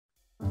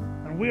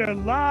We are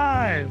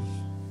live.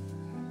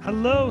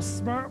 Hello,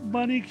 Smart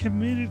Money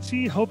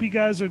community. Hope you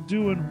guys are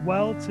doing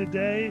well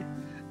today.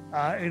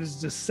 It is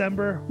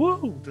December.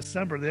 Woo!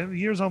 December. The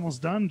year's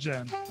almost done,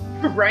 Jen.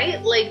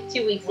 Right? Like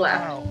 2 weeks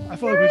left. Wow. I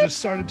feel like we just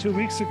started 2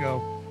 weeks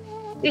ago.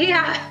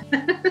 Yeah.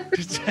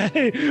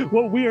 Today,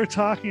 what we are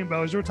talking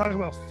about is we're talking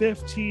about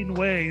 15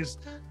 ways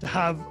to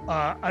have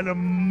an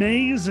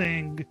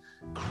amazing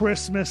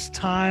Christmas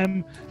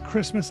time,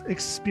 Christmas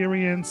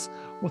experience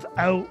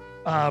without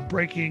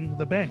breaking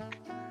the bank.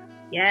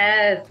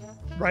 Yes.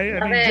 Right?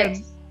 Love I mean, it.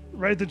 Jen,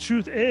 right? The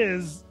truth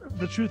is,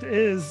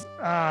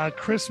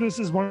 Christmas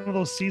is one of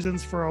those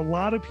seasons for a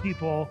lot of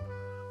people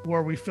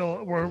where we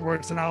feel where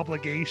it's an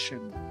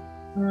obligation.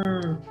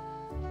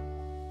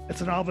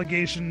 It's an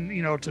obligation,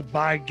 to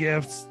buy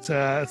gifts.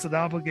 It's an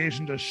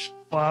obligation to show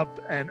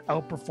up and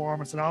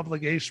outperform. It's an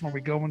obligation when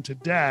we go into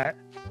debt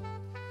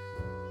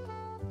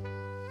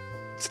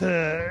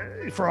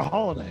for a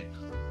holiday.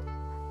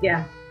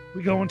 Yeah.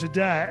 We go into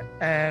debt,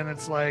 and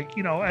it's like,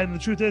 and the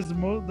truth is,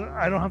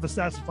 I don't have the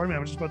stats in front of me.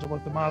 I'm just about to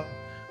look them up.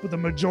 But the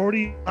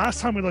majority,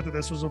 last time we looked at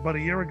this was about a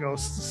year ago,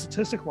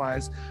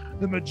 statistic-wise,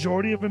 the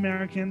majority of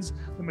Americans,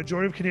 the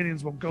majority of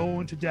Canadians will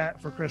go into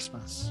debt for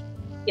Christmas.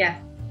 Yeah.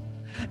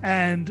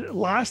 And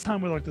last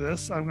time we looked at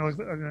this, I'm going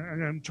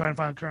to try and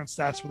find current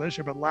stats for this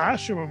year, but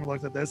last year when we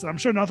looked at this, and I'm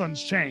sure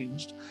nothing's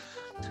changed,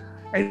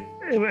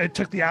 it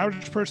took the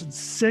average person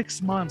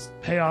 6 months to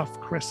pay off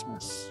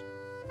Christmas.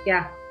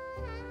 Yeah.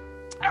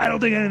 I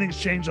don't think anything's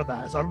changed on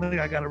that, so I don't think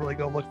I got to really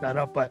go look that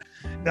up. But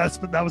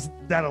that was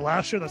data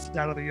last year. That's the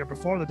data the year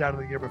before. The data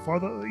the year before.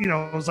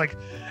 It was like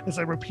it's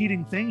a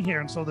repeating thing here,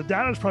 and so the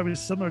data is probably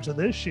similar to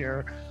this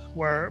year,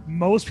 where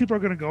most people are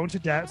going to go into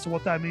debt. So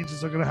what that means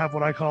is they're going to have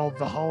what I call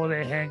the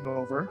holiday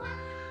hangover.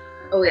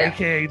 Oh yeah.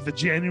 AKA the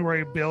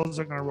January bills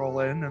are going to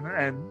roll in,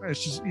 and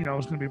it's just it's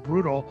going to be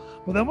brutal.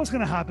 But then what's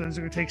going to happen is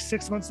they're going to take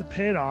 6 months to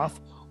pay it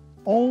off,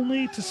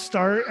 only to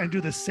start and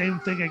do the same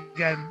thing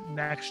again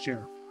next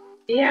year.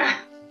 Yeah.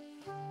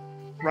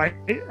 Right,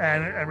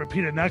 and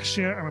repeat it next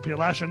year and repeat it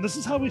last year, and this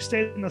is how we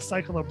stay in the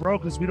cycle of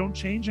broke, because we don't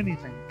change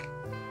anything.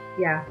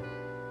 Yeah.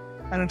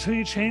 And until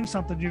you change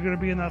something, you're going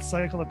to be in that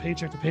cycle of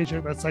paycheck to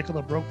paycheck, that cycle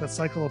of broke, that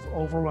cycle of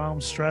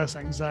overwhelm, stress,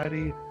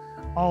 anxiety,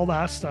 all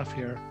that stuff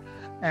here.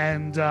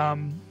 And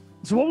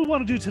so what we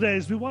want to do today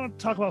is we want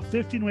to talk about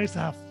 15 ways to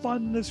have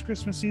fun this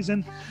Christmas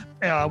season,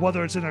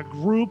 whether it's in a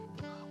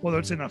group, whether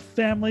it's in a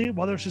family,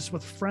 whether it's just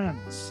with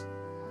friends.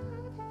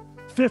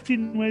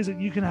 15 ways that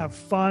you can have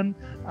fun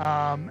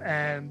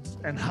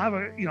and have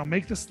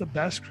make this the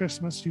best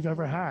Christmas you've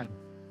ever had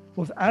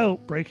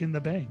without breaking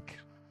the bank.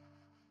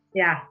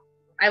 Yeah.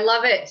 I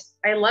love it.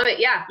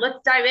 Yeah. Let's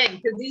dive in,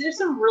 because these are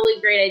some really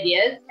great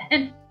ideas.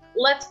 And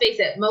let's face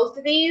it, most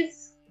of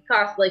these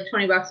cost like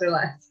 $20 or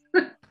less.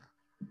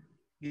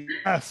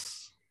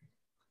 Yes.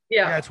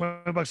 Yeah.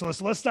 $20 or less.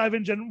 So let's dive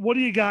in, Jen. What do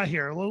you got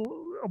here? I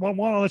want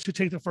to let you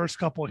take the first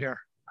couple here.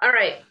 All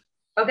right.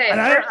 Okay. And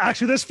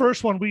actually, this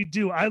first one we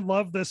do. I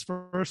love this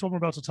first one we're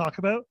about to talk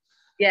about.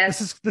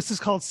 Yes. This is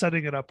called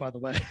setting it up, by the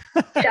way.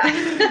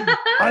 Yeah.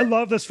 I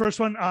love this first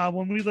one.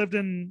 When we lived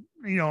in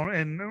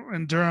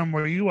Durham,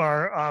 where you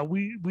are,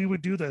 we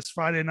would do this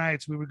Friday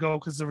nights. We would go,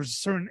 because there was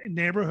certain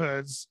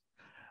neighborhoods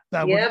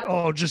that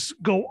would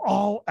just go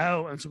all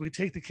out, and so we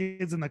take the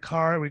kids in the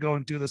car and we go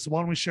and do this. So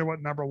why don't we share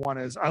what number one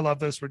is? I love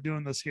this. We're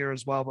doing this here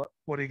as well. But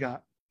what do you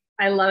got?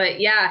 I love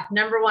it. Yeah.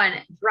 Number one,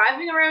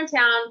 driving around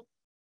town,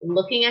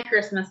 looking at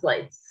Christmas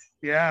lights.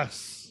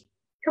 Yes.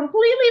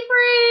 Completely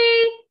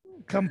free.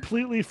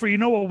 Completely free. You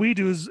know what we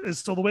do is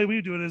so the way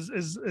we do it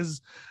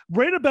is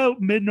right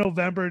about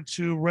mid-November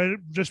to right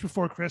just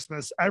before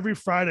Christmas. Every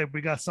Friday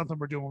we got something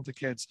we're doing with the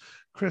kids.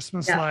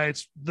 Christmas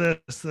lights, this,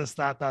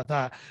 that.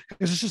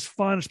 Because it's just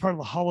fun. It's part of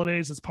the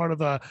holidays. It's part of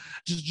the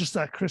just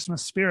that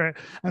Christmas spirit.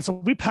 And so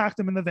we pack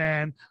them in the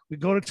van. We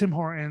go to Tim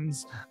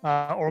Hortons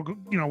or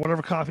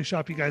whatever coffee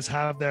shop you guys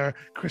have there,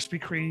 Krispy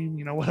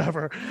Kreme,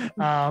 whatever.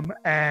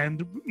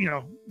 And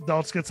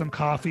adults get some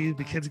coffee.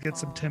 The kids get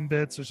some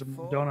Timbits or some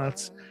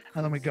donuts.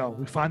 And then we go.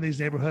 We find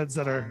these neighborhoods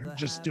that are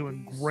just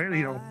doing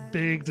great,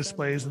 big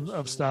displays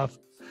of stuff.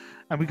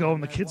 And we go,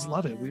 and the kids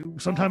love it.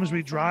 Sometimes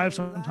we drive,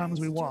 sometimes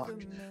we walk,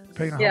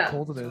 depending on how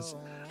cold it is.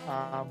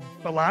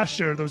 But last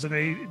year, there was a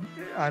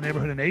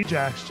neighborhood in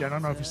Ajax, Jen. I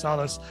don't know if you saw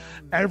this.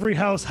 Every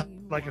house had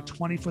like a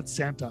 20-foot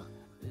Santa.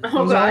 It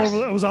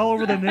was all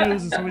over the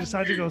news, and so we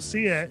decided to go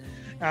see it.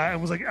 It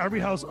was like every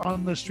house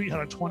on the street had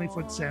a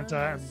 20-foot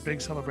Santa and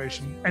big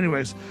celebration.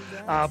 Anyways,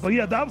 but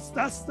yeah,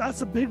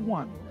 that's a big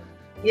one.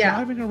 Yeah.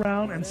 Driving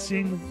around and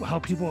seeing how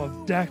people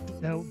have decked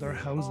out their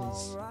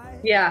houses.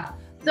 Yeah.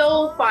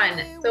 So fun.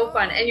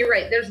 And you're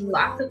right. There's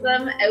lots of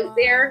them out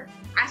there.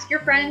 Ask your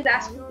friends,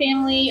 ask your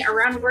family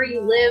around where you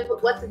live,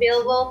 what's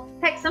available.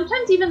 Heck,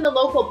 sometimes even the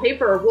local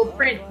paper will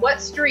print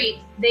what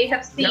street they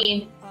have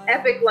seen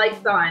epic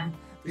lights on.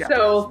 Yep.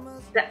 So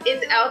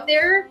it's out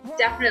there.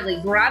 Definitely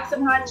grab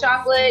some hot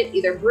chocolate,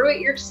 either brew it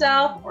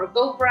yourself or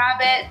go grab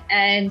it.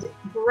 And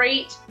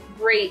great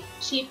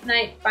cheap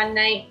night, fun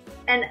night.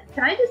 And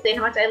can I just say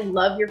how much I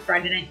love your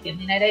Friday night,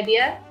 family night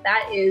idea?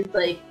 That is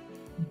like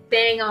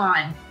bang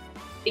on.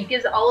 It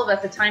gives all of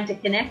us a time to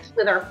connect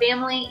with our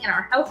family and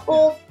our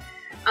household,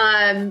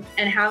 and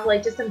have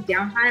like just some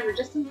downtime or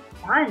just some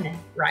fun,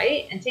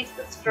 right? And takes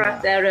the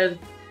stress out of,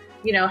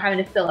 you know, having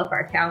to fill up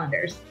our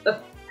calendars.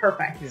 That's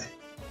perfect.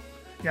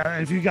 Yeah,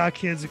 if you got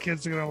kids, the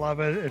kids are gonna love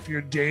it. If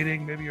you're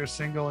dating, maybe you're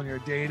single and you're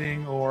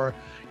dating, or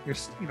you're,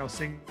 you know,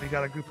 single, you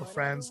got a group of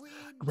friends.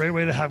 Great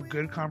way to have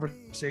good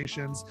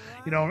conversations,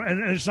 you know.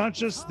 And it's not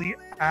just the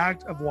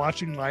act of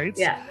watching lights.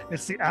 Yeah,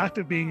 it's the act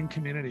of being in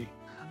community.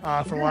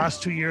 For the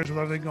last 2 years with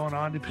everything going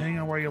on, depending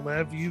on where you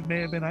live, you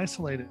may have been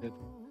isolated.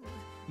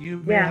 You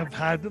may have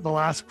had the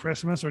last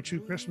Christmas or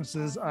 2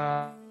 Christmases,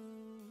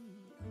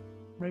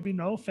 maybe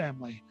no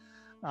family.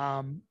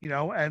 You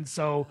know, and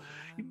so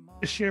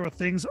this year with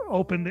things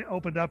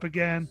opened up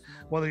again,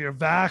 whether you're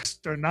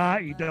vaxxed or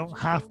not, you don't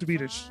have to be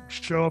to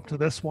show up to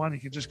this one. You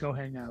can just go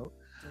hang out.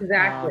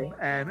 Exactly.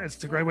 And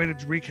it's a great way to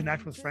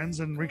reconnect with friends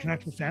and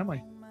reconnect with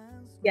family.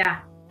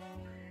 Yeah,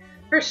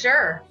 for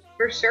sure.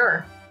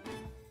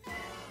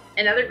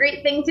 Another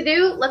great thing to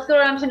do, let's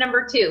go on to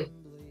number 2.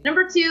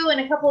 Number 2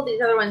 and a couple of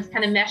these other ones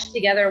kind of mesh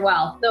together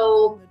well.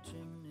 So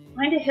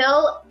find a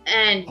hill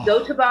and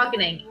go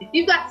tobogganing. If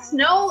you've got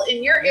snow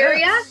in your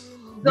area,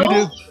 go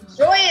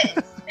enjoy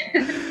it.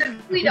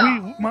 We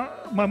don't.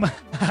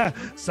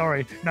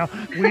 Sorry. No,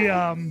 we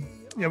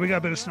we got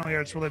a bit of snow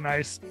here. It's really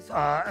nice.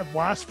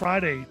 Last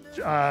Friday,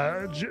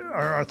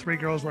 our 3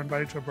 girls were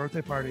invited to a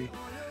birthday party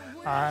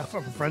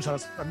from a friend's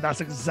house, and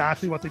that's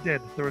exactly what they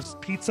did. There was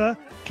pizza,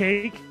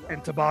 cake,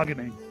 and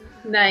tobogganing.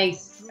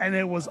 Nice. And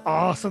it was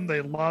awesome.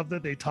 They loved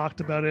it. They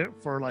talked about it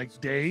for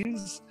like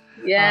days.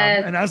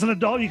 Yes. And as an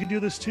adult, you can do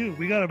this too.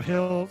 We got a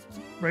hill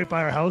right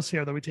by our house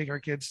here that we take our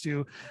kids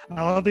to.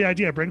 I love the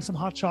idea. Bring some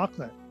hot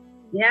chocolate.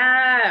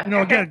 Yeah. You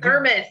know, again,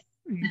 thermos.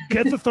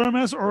 Get the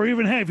thermos, or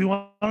even, hey, if you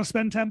want to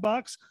spend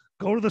 $10,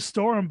 go to the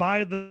store and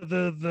buy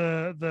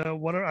the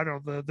whatever, I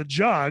don't know, the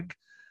jug.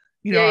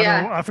 You know,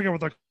 I forget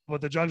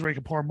what the jugs where you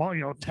can pour,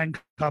 10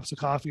 cups of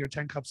coffee or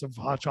 10 cups of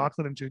hot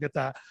chocolate into. Get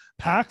that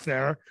pack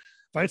there.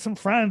 Invite some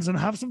friends and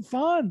have some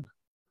fun.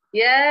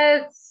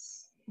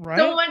 Yes. Right?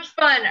 So much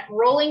fun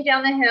rolling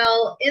down the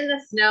hill in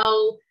the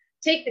snow.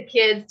 Take the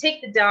kids,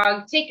 take the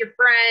dog, take your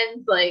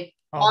friends. Like,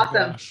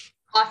 awesome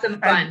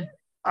fun.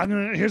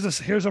 And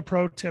here's a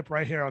pro tip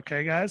right here.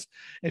 Okay, guys,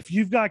 if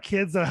you've got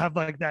kids that have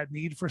like that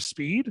need for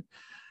speed,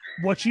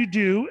 what you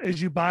do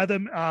is you buy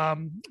them.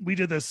 We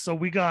did this. So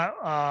we got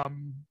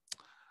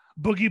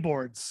boogie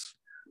boards.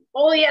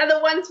 Oh yeah, the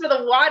ones for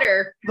the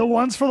water. The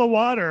ones for the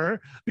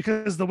water,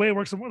 because the way it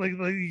works, like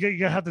you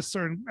gotta have this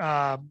certain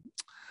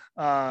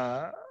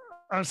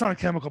it's not a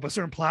chemical, but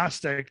certain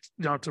plastic,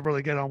 to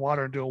really get on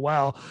water and do it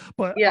well.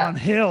 But on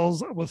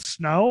hills with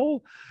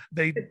snow,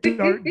 they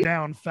dart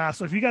down fast.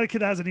 So if you got a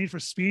kid that has a need for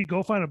speed,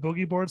 go find a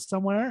boogie board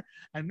somewhere,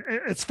 and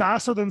it's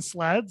faster than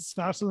sleds,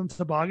 faster than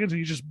toboggans, and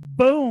you just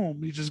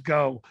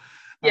go.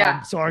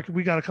 Yeah. So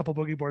we got a couple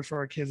boogie boards for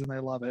our kids, and they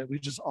love it. We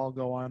just all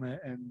go on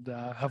it and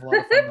have a lot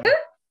of fun there.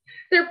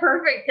 They're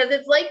perfect because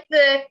it's like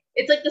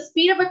the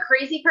speed of a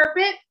crazy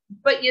carpet,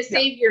 but you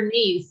save your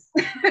knees.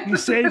 You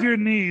save your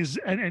knees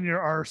and your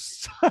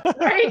arse.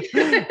 Right.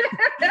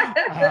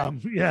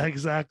 Yeah,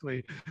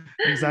 exactly.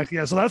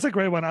 Yeah. So that's a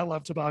great one. I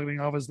love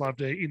tobogganing. I always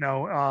loved it.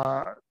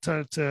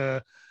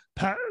 To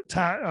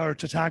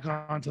tack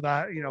on to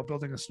that,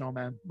 building a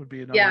snowman would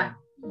be another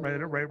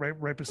one.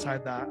 Right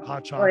beside that.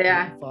 Hot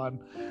chocolate. Fun.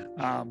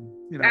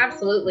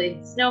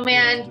 Absolutely.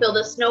 Snowman, build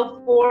a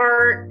snow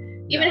fort,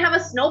 even have a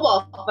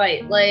snowball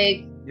fight.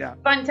 Like,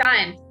 fun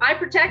times. Eye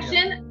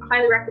protection,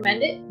 highly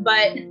recommend it,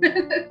 but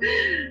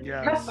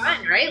have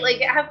fun, right?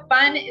 Like, have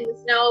fun in the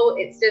snow.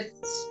 It's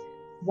just,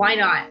 why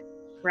not?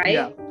 Right?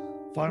 Yeah.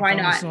 Why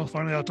not? Snow,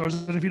 fun in the outdoors.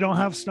 And if you don't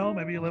have snow,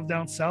 maybe you live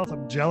down south.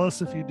 I'm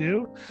jealous if you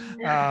do.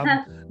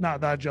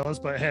 Not that jealous,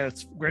 but hey,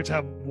 it's great to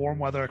have warm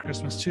weather at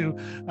Christmas too.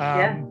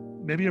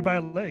 Maybe you're by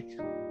a lake.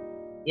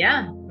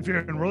 Yeah. If you're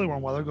in really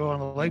warm weather, go on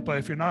the lake. But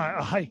if you're not,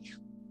 a hike.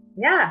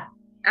 Yeah,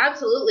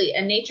 absolutely.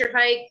 A nature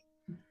hike.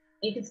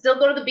 You can still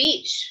go to the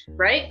beach,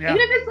 right? Yeah.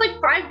 Even if it's like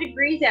 5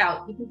 degrees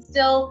out, you can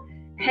still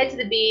head to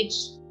the beach.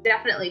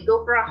 Definitely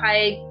go for a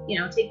hike.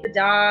 Take the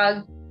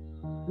dog,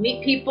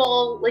 meet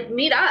people, like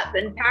meet up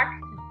and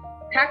pack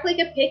like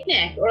a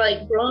picnic or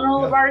like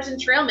granola bars and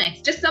trail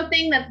mix. Just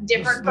something that's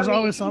different. There's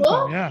always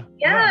something.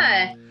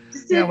 Yeah.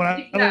 Just to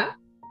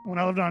when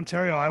I lived in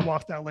Ontario, I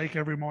walked that lake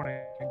every morning.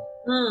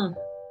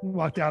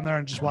 Walk down there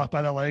and just walk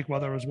by the lake,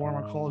 whether it was warm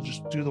or cold,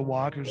 just do the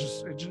walk.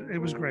 It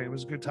was great. It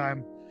was a good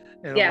time.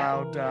 It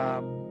allowed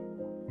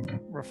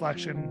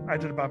reflection. I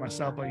did it by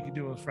myself, but you can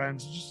do it with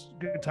friends. Just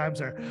good times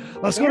there.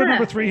 Let's go to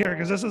number 3 here,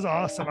 because this is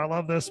awesome. I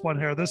love this one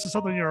here. This is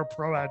something you're a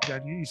pro at,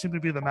 Jen. You seem to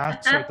be the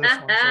master at this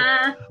one.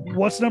 So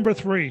what's number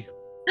 3?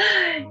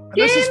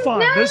 This is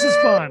fun. This is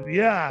fun.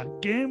 Yeah.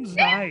 Games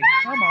night.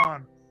 Come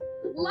on.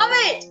 Love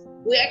it.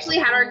 We actually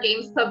had our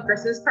Games Club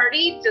Christmas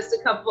party just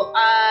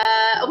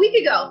a week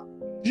ago.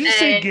 Did you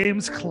say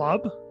Games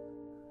Club?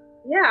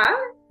 Yeah.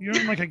 You're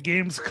in like a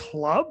Games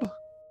Club?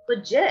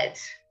 Legit.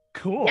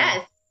 Cool.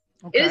 Yes.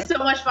 Okay. It is so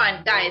much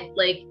fun, guys.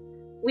 Like,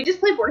 we just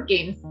play board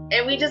games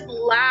and we just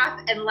laugh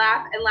and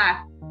laugh and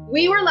laugh.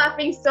 We were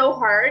laughing so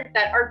hard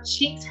that our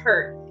cheeks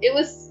hurt. It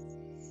was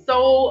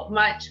so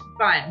much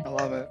fun. I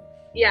love it.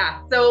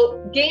 Yeah.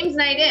 So games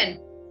night in,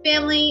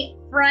 family,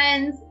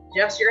 friends,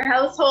 just your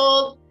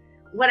household,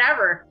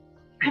 whatever.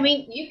 I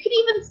mean, you could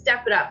even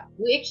step it up.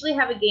 We actually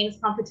have a games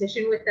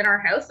competition within our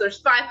house.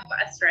 There's 5 of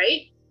us,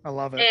 right? I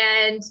love it.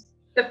 And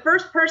the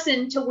first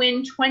person to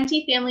win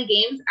 20 family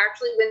games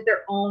actually wins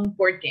their own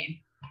board game.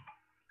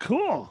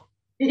 Cool.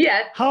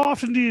 Yes. How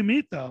often do you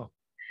meet though?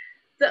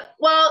 So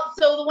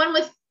the one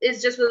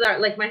is just with our,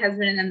 like my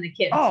husband and then the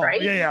kids,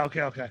 right? Yeah.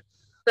 Okay.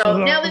 So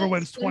now that that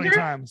wins it's 20 winter,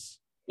 times.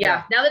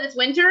 Yeah. Now that it's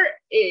winter,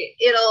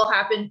 it'll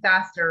happen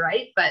faster,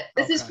 right? But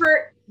this is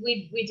for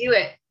we do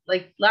it.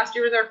 Like last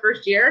year was our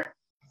first year.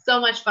 So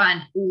much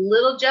fun.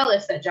 Little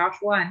jealous that Josh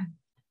won,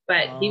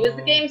 but he was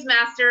the games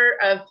master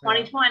of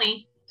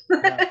 2020.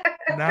 Yeah.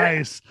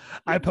 Nice.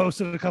 I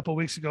posted a couple of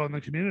weeks ago in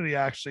the community.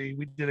 Actually,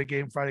 we did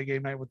a Friday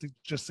game night with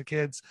just the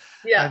kids.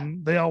 Yeah,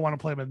 and they all want to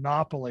play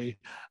Monopoly.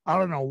 I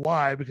don't know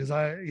why, because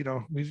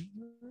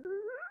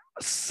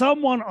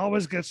someone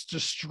always gets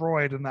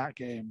destroyed in that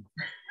game,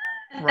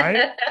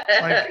 right?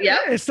 Like,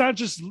 it's not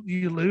just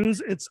you lose;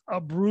 it's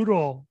a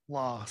brutal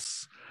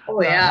loss.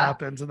 Oh, that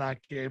happens in that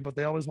game, but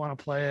they always want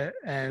to play it.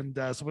 And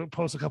so we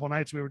posted a couple of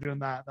nights. We were doing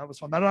that. That was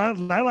fun. That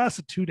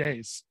lasted 2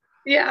 days.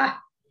 Yeah.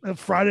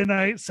 Friday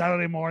night,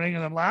 Saturday morning.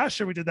 And then last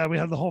year we did that. We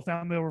had the whole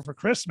family over for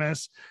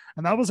Christmas.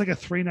 And that was like a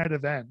 3-night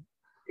event.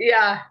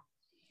 Yeah.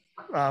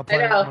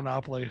 Playing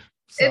Monopoly.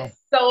 So. It's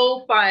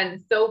so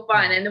fun. So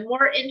fun. Yeah. And the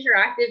more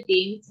interactive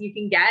games you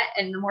can get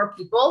and the more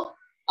people,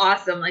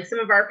 awesome. Like some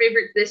of our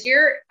favorites this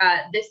year,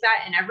 This,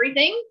 That, and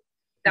Everything.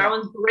 That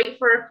one's great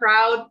for a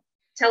crowd.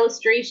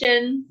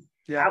 Telestration.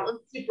 Yeah. That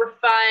one's super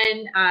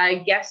fun.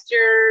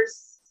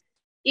 Gestures.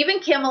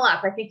 Even Camel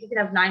Up. I think you can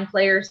have 9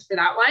 players for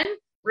that one.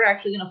 We're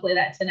actually going to play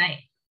that tonight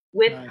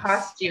with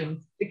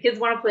costumes. The kids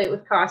want to play it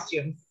with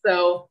costumes.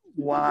 So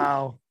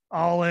wow.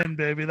 All in,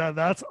 baby.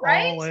 That's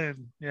right? All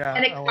in. Yeah.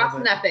 And it costs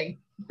nothing.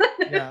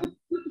 Yeah.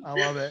 I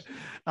love it.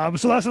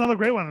 So that's another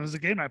great one. It was a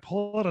game. I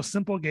pull out a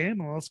simple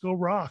game and let's go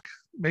rock.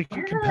 Make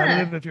it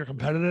competitive if you're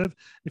competitive.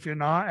 If you're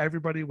not,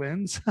 everybody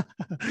wins.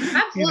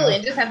 Absolutely.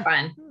 Just have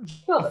fun.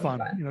 Have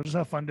fun. Just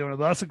have fun doing it.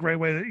 But that's a great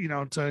way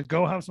to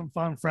go have some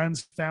fun,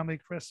 friends, family,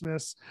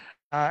 Christmas.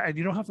 And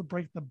you don't have to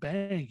break the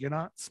bank. You're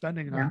not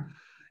spending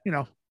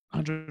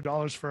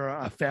 $100 for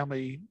a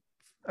family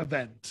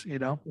event,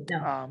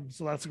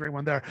 so that's a great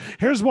one there.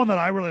 Here's one that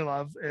I really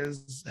love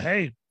is,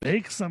 hey,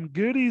 bake some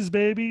goodies,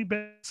 baby.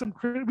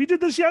 We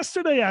did this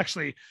yesterday,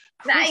 actually.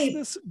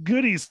 Christmas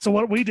goodies. So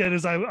what we did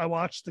is I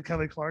watched the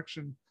Kelly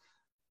Clarkson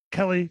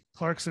TV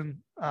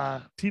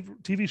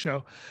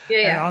show.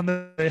 And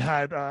on they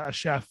had a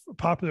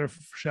popular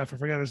chef, I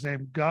forget his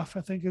name, Guff,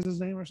 I think is his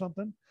name or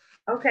something.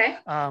 Okay.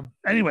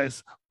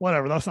 Anyways,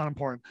 whatever, that's not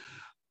important.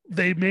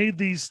 They made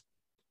these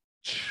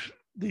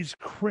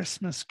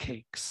Christmas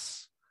cakes.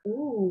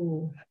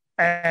 Ooh.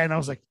 And I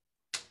was like,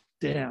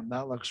 damn,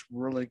 that looks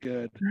really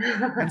good.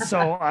 And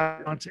so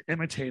I want to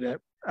imitate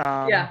it.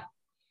 I'm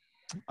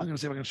going to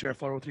see if I can share a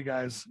photo with you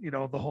guys,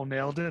 the whole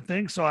nailed it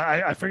thing. So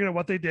I figured out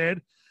what they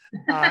did.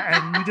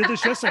 And we did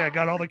this yesterday. I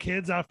got all the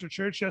kids after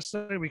church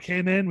yesterday. We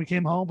came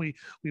home, we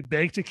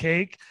baked a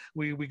cake.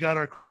 We got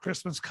our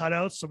Christmas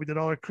cutouts. So we did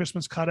all our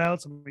Christmas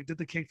cutouts and we did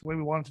the cake the way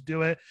we wanted to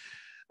do it.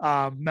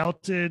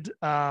 Melted,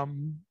 what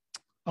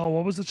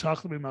was the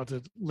chocolate we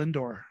melted?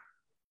 Lindor.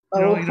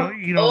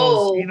 You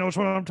know what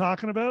I'm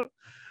talking about?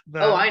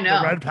 I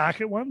know. The red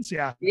packet ones.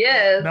 Yeah.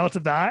 Yes.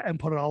 Melted that and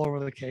put it all over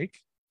the cake.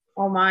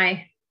 Oh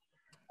my.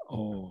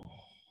 Oh.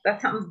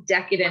 That sounds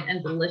decadent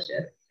and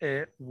delicious.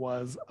 It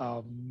was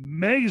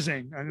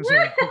amazing. I'm going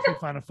to quickly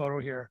find a photo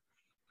here.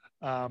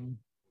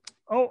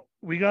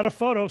 We got a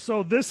photo.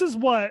 So this is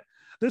what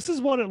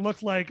it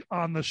looked like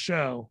on the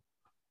show.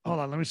 Hold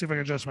on, let me see if I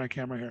can adjust my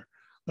camera here.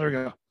 There we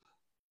go.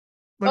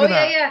 Look at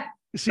that. Yeah.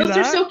 You see Those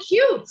that? are so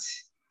cute.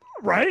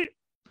 Right?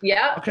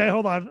 Yeah. Okay,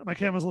 hold on. My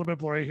camera's a little bit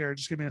blurry here.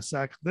 Just give me a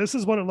sec. This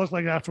is what it looked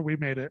like after we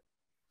made it.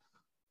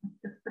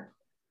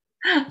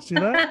 See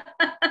that?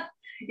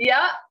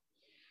 Yeah.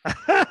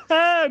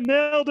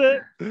 Nailed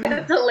it.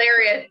 That's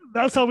hilarious.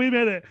 That's how we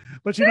made it.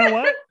 But you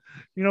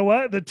know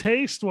what? The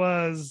taste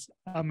was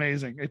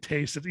amazing. It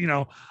tasted,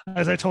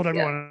 as I told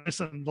everyone,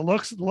 listen, the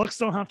looks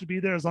don't have to be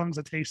there as long as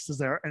the taste is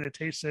there. And it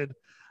tasted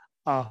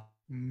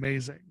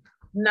amazing.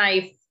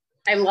 Nice.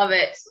 I love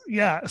it.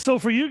 Yeah. So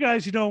for you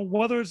guys,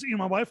 whether it's,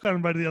 my wife got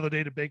invited the other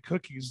day to bake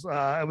cookies.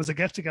 It was a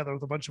get together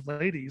with a bunch of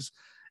ladies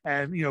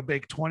and,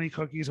 bake 20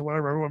 cookies or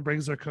whatever. Everyone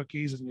brings their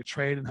cookies and you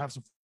trade and have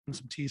some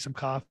tea, some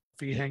coffee,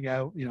 hang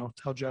out,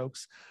 tell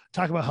jokes,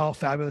 talk about how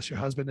fabulous your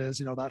husband is,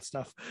 that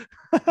stuff.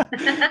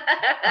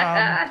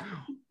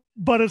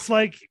 But it's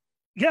like,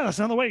 that's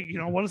another way,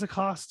 what does it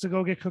cost to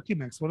go get cookie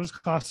mix? What does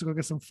it cost to go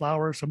get some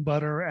flour, some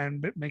butter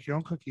and make your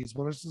own cookies?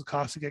 What does it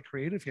cost to get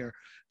creative here?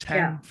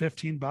 10,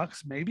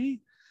 $15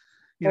 maybe?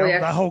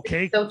 That whole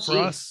cake for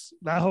us,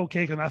 that whole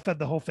cake, and I fed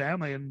the whole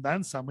family and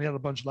then some. We had a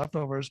bunch of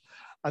leftovers.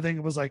 I think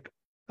it was like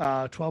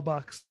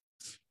 $12.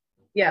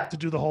 Yeah. to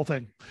do the whole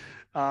thing.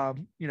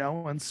 You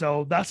know, and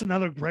so that's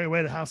another great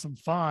way to have some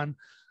fun.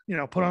 You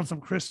know, put on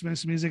some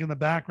Christmas music in the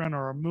background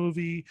or a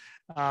movie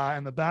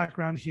in the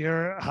background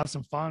here, have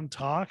some fun,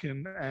 talk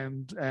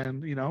and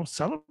you know,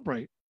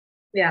 celebrate.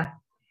 Yeah,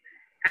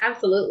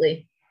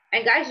 absolutely.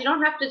 And guys, you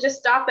don't have to just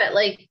stop at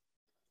like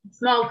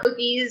small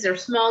cookies or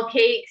small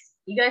cakes.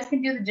 You guys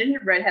can do the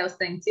gingerbread house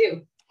thing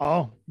too.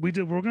 Oh, we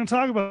did. We're going to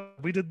talk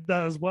about. We did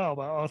that as well,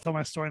 but I'll tell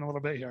my story in a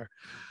little bit here.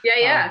 Yeah,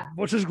 yeah.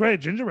 Which is great.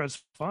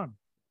 Gingerbread's fun.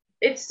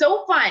 It's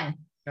so fun.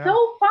 Yeah.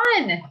 So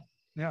fun.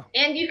 Yeah.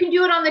 And you can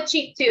do it on the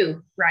cheap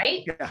too,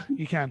 right? Yeah,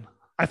 you can.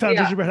 I found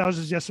gingerbread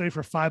houses yesterday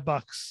for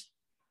 $5.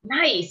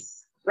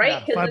 Nice,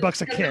 right? Yeah,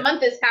 $5 a kit. The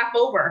month is half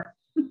over.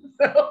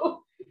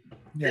 So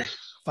yeah,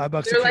 $5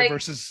 a kit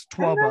versus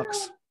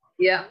 $12.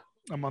 Yeah.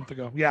 A month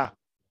ago. Yeah.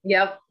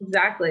 Yep.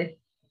 Exactly.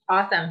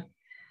 Awesome.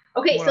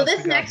 Okay, so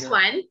this next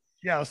one.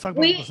 Yeah, let's talk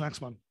about this next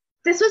one.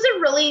 This was a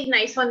really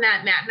nice one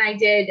that Matt and I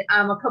did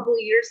a couple of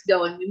years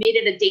ago, and we made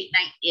it a date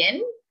night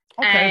in.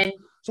 Okay. And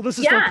so this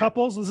is for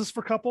couples. Is this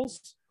for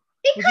couples?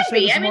 It could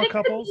be. I mean,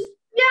 couples.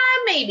 Yeah,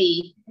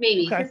 maybe.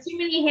 Okay. Too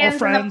many hands. Or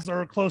friends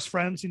or close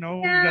friends. You know,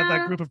 you got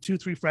that group of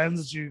 2-3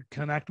 friends that you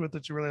connect with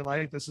that you really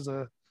like. This is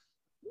a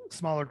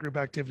smaller group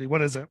activity.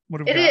 What is it?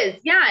 What it is.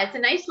 Yeah, it's a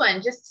nice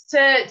one. Just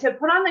to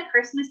put on the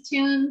Christmas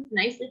tunes,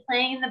 nicely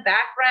playing in the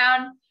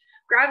background.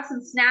 Grab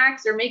some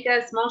snacks or make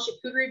a small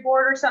charcuterie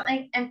board or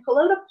something and pull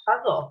out a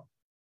puzzle.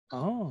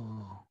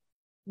 Oh.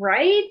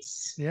 Right?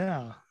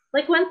 Yeah.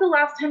 Like, when's the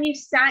last time you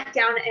sat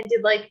down and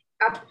did like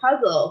a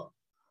puzzle?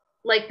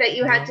 Like that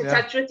you had to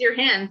touch with your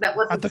hands that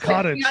wasn't at the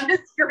cottage on the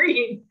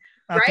screen.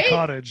 At the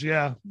cottage,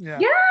 yeah. Yeah.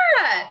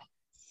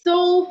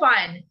 So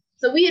fun.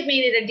 So we had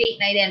made it a date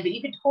night in, but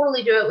you could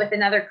totally do it with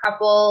another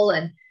couple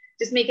and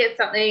just make it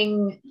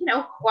something, you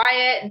know,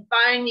 quiet and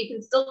fun. You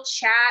can still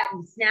chat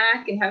and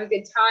snack and have a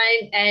good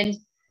time. And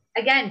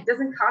again, it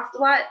doesn't cost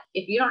a lot.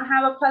 If you don't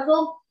have a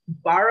puzzle,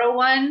 borrow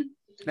one.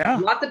 Yeah.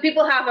 Lots of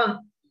people have them,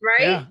 right?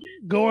 Yeah.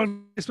 Go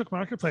on Facebook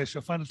Marketplace.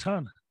 You'll find a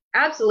ton.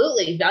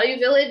 Absolutely. Value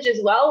Village as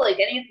well. Like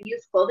any of the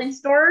used clothing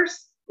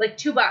stores, like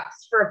 $2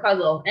 for a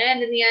puzzle.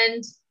 And in the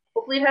end,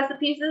 hopefully it has the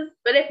pieces.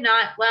 But if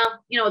not,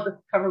 well, you know what the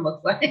cover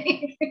looks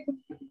like.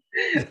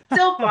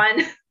 Still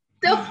fun.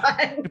 Still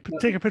fun.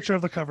 Take a picture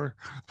of the cover.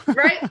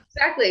 Right?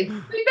 Exactly.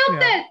 We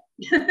built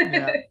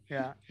it.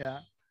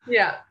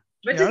 Yeah.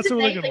 But just a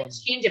nice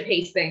exchange of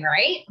pace thing,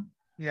 right?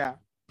 Yeah.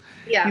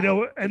 Yeah. You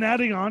know, and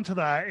adding on to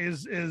that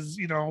is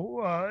you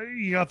know,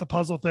 you got the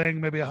puzzle thing,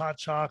 maybe a hot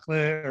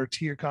chocolate or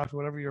tea or coffee,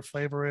 whatever your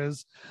flavor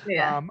is.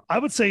 Yeah. I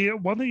would say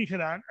one thing you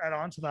could add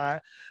on to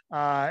that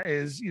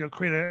is, you know,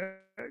 create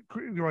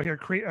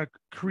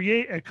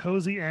a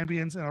cozy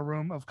ambience in a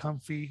room of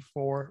comfy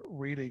for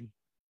reading.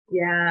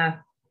 Yeah.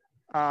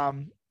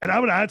 And I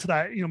would add to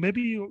that, you know,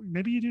 maybe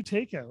you do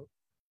takeout.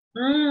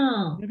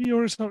 Maybe you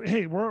order some.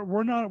 Hey,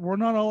 we're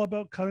not all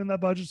about cutting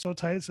that budget so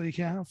tight so you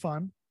can't have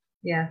fun.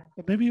 Yeah.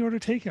 But maybe you order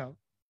takeout.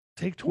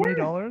 Take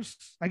 $20.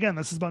 Again,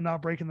 this is about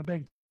not breaking the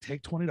bank.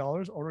 Take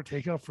 $20, order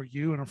takeout for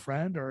you and a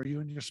friend or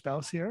you and your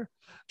spouse here.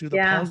 Do the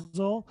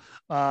puzzle.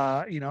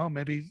 You know,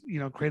 maybe,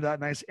 you know, create that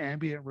nice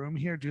ambient room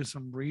here. Do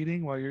some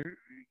reading while you're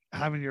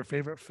having your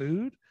favorite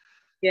food.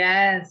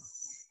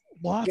 Yes.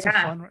 Lots of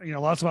fun, you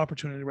know, lots of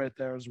opportunity right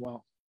there as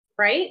well.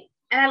 Right.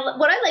 And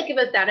what I like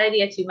about that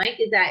idea too,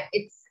 Mike, is that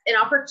it's an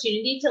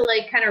opportunity to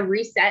like kind of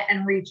reset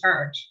and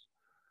recharge.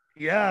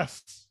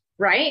 Yes.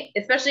 Right?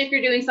 Especially if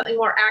you're doing something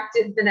more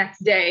active the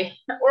next day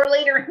or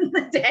later in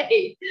the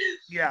day.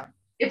 Yeah.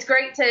 It's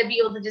great to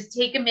be able to just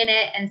take a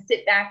minute and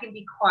sit back and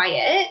be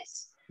quiet.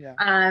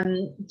 Yeah.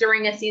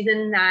 During a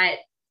season that,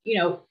 you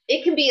know,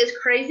 it can be as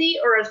crazy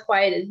or as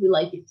quiet as we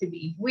like it to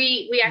be.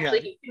 We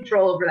actually have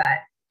control over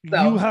that.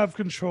 So. You have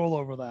control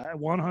over that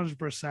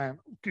 100%.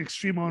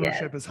 Extreme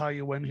ownership is how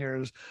you win here.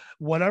 Is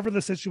whatever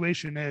the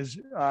situation is,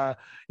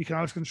 you can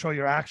always control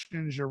your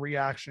actions, your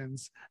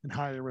reactions, and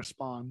how you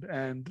respond.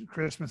 And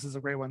Christmas is a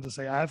great one to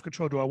say, I have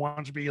control. Do I want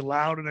it to be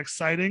loud and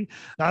exciting?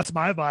 That's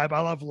my vibe.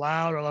 I love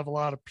loud. I love a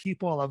lot of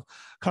people. I love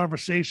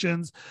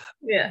conversations.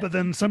 Yeah. But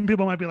then some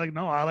people might be like,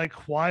 no, I like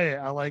quiet.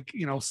 I like,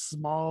 you know,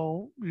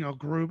 small, you know,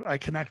 group. I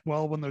connect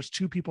well when there's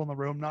 2 people in the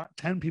room, not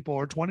 10 people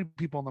or 20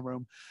 people in the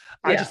room.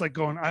 I just like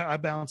going, I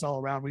balance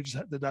all around. We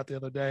just did that the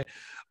other day.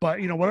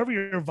 But, you know, whatever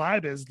your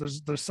vibe is,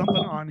 there's something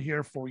on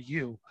here for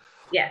you.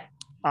 Yeah.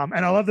 And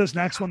I love this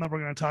next one that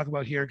we're going to talk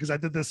about here because I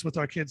did this with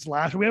our kids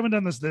last year. We haven't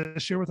done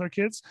this year with our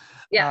kids.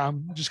 Yeah.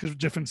 Just because of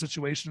different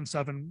situations and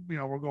stuff, and you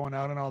know, we're going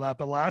out and all that.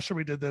 But last year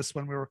we did this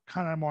when we were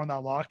kind of more in that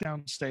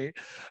lockdown state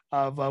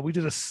of we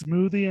did a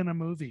smoothie and a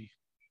movie.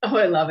 Oh,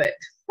 I love it.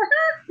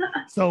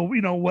 So,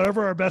 you know,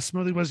 whatever our best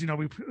smoothie was, you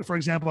know, for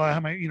example, I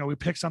have we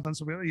picked something.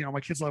 So we, you know, my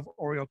kids love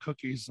Oreo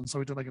cookies. And so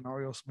we did like an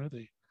Oreo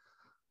smoothie.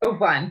 Oh,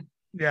 fun.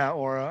 Yeah.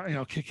 Or, you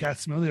know, Kit Kat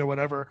smoothie or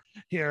whatever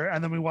here.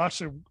 And then we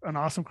watched an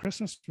awesome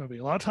Christmas movie.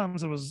 A lot of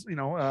times it was, you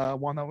know,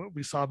 one that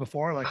we saw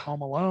before, like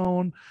Home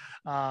Alone.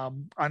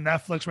 On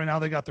Netflix right now,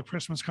 they got the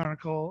Christmas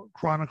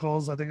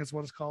Chronicles. I think it's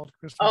what it's called.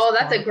 Christmas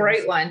Chronicles. A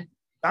great one.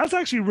 That's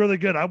actually really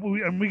good.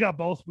 And we got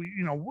both. We,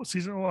 you know,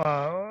 season,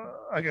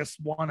 I guess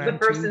one The and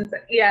first two. and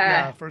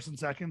yeah. First and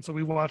second. So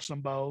we watch them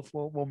both.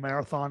 We'll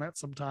marathon it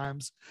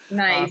sometimes.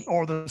 Nice.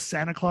 Or the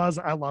Santa Claus.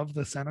 I love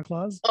the Santa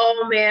Claus.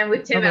 Oh man,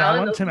 with Tim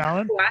Allen. Tim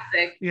Allen.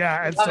 Classic.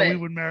 Yeah, and love so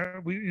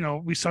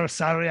it. we start a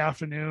Saturday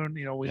afternoon.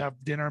 You know, we have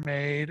dinner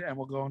made, and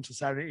we'll go into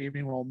Saturday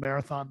evening. We'll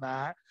marathon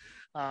that,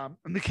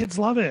 and the kids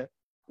love it.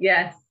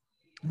 Yes.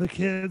 The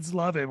kids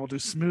love it. We'll do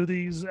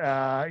smoothies.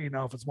 You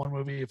know, if it's one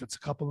movie, if it's a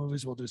couple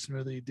movies, we'll do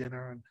smoothie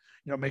dinner and,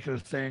 you know, make it a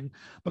thing.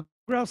 But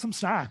grab some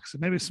snacks.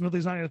 Maybe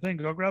smoothie's not your thing.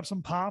 Go grab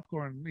some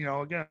popcorn. You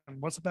know, again,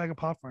 what's a bag of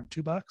popcorn?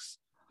 $2?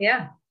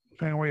 Yeah.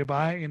 Depending on where you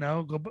buy it, you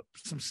know, go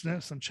some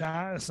sniffs, some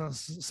chat.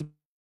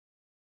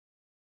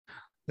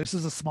 This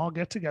is a small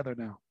get together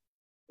now.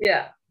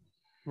 Yeah.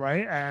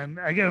 Right. And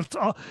again, it's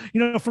all, you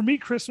know, for me,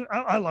 Christmas,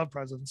 I love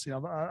presents. You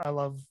know, I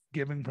love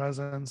giving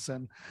presents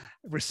and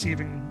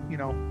receiving, you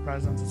know,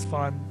 presents. It's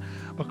fun.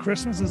 But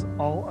Christmas is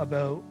all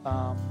about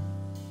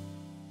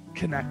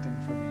connecting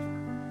for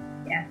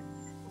me. Yes.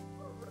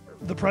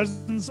 The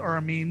presents are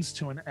a means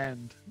to an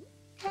end.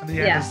 And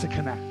the end is to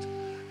connect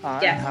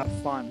and have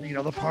fun. You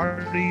know, the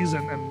parties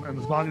and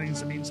the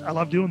tobogganings, it means I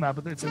love doing that,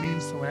 but it's a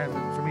means to an end.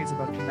 And for me, it's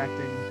about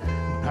connecting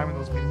and having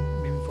those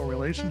meaningful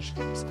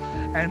relationships.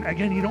 And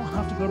again, you don't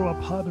have to go to a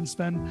pub and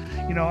spend,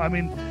 you know, I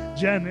mean,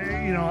 Jen,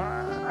 you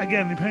know,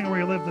 again, depending on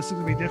where you live, this is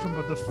going to be different,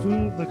 but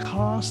the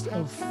cost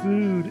of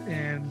food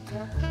in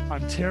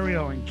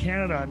Ontario and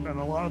Canada and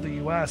a lot of the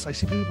US, I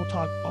see people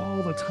talk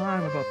all the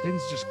time about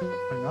things just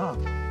going up.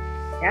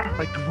 Yeah.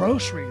 Like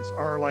groceries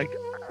are like,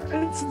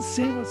 it's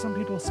insane what some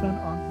people spend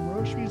on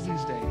groceries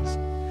these days.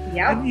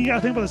 Yeah. And you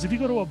gotta think about this. If you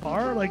go to a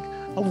bar, like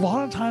a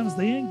lot of times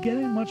they ain't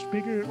getting much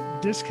bigger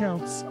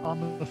discounts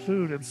on the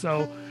food. And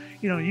so,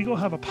 you know, you go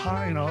have a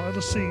pie, you know,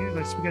 let's see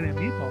like spaghetti and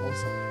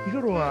meatballs. You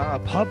go to a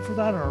pub for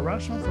that or a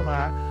restaurant for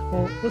that.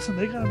 Well, listen,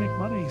 they gotta make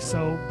money.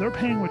 So they're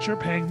paying what you're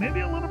paying, maybe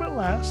a little bit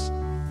less,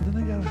 but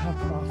then they gotta have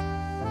profit.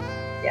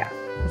 Yeah.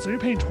 And so you're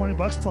paying $20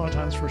 a lot of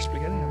times for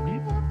spaghetti and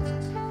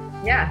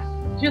meatballs. Yeah.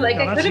 You're like,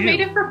 No, I could have made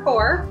it for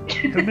 4.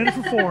 Could have made it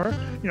for 4.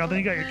 You know, then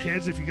you got your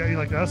kids. If you got,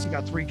 like us, you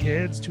got 3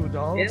 kids, 2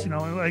 adults. Yeah. You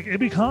know, like it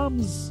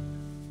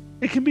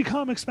can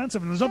become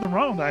expensive, and there's nothing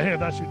wrong with that. Hey, if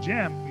that's your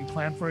jam, you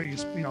plan for it.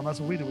 You know,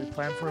 that's what we do. We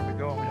plan for it. We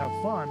go and we have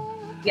fun.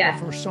 Yeah.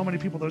 But for so many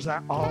people, there's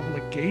that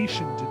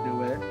obligation to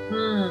do it,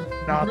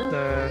 not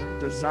the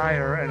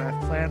desire. And I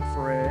plan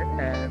for it,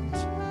 and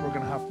we're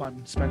gonna have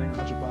fun spending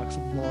 $100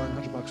 and blowing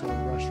 $100 at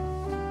a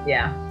restaurant.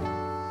 Yeah.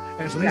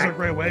 And so these are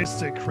great ways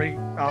to create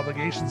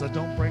obligations that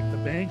don't break the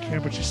bank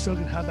here, but you still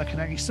can have that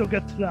connect. You still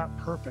get to that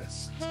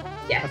purpose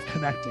of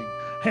connecting.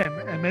 Hey,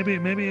 and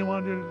maybe you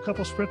want to do a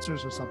couple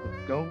spritzers or something.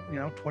 Go, you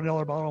know,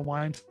 $20 bottle of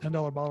wine,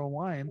 $10 bottle of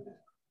wine,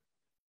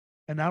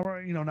 and now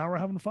we're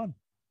having fun.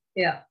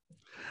 Yeah.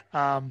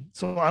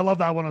 So I love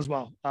that one as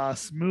well.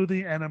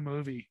 Smoothie and a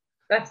movie.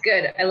 That's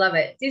good. I love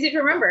it. It's easy to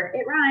remember.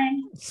 It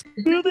rhymes.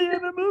 Smoothie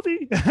and a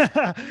movie.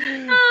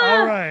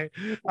 All right.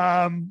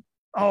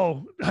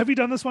 Oh, have you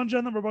done this one,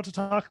 Jen, that we're about to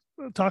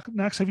talk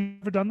next? Have you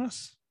ever done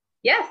this?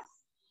 Yes.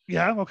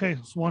 Yeah. Okay.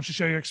 So why don't you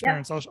share your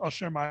experience? Yeah. I'll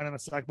share mine in a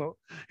sec, but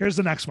here's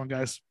the next one,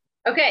 guys.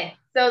 Okay.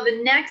 So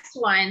the next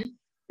one,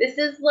 this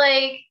is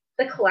like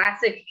the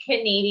classic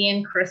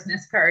Canadian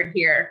Christmas card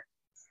here.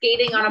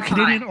 Skating on a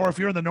Canadian, pond. Or if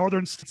you're in the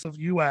northern states of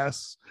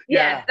US.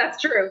 Yes,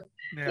 that's true.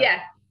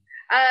 Yeah.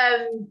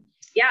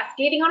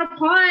 Skating on a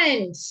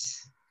pond.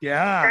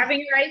 Yeah.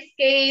 Grabbing your ice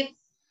skates.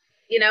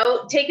 You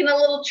know, taking a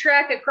little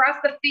trek across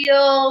the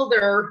field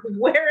or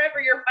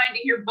wherever you're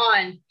finding your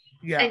pond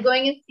and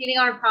going and skating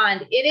on a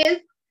pond.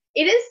 It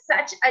is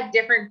such a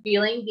different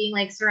feeling being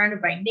like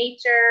surrounded by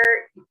nature.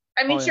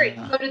 I mean, you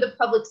can go to the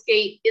public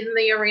skate in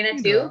the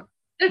arena too.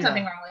 There's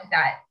nothing wrong with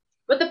that.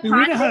 But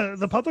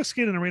the public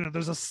skating arena,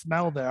 there's a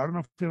smell there. I don't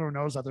know if people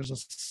knows that there's a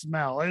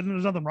smell, and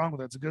there's nothing wrong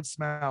with it. It's a good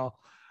smell.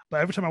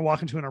 But every time I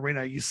walk into an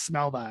arena, you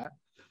smell that.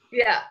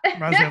 Yeah.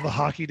 Reminds me of the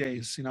hockey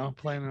days, you know,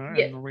 playing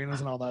in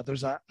arenas and all that.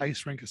 There's that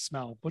ice rink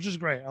smell, which is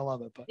great. I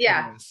love it. But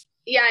anyways.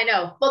 Yeah, I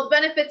know. Well, the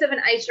benefits of an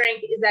ice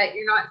rink is that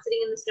you're not sitting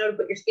in the snow to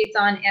put your skates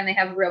on, and they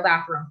have a real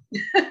bathroom.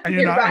 And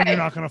you're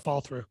not going to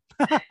fall through.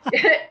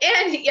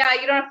 And you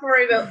don't have to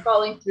worry about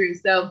falling through.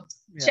 So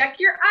check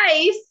your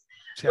ice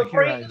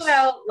before you go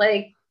out.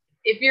 Like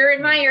if you're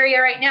in my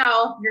area right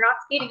now, you're not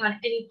skating on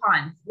any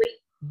ponds.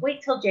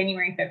 Wait till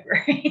January,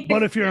 February.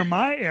 But if you're in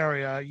my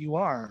area, you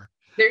are.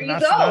 There you go.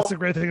 That's the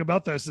great thing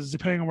about this is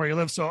depending on where you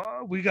live. So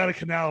we got a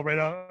canal right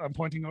out. I'm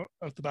pointing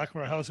out the back of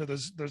our house here.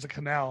 There's a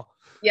canal.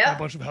 Yeah. A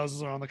bunch of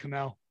houses are on the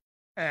canal,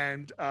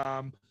 and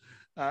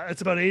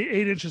it's about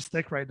 8 inches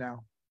thick right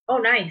now. Oh,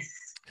 nice.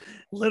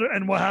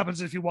 And what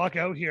happens if you walk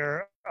out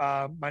here?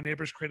 My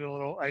neighbors created a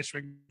little ice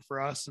rink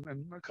for us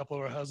and a couple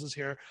of our houses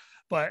here.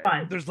 But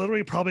there's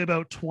literally probably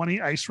about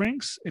 20 ice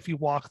rinks if you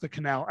walk the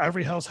canal.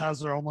 Every house has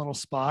their own little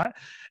spot,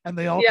 and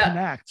they all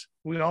connect.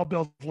 We all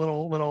built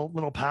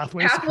little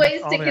pathways to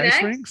connect all the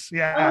ice rinks.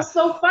 Yeah, oh,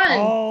 so fun!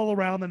 All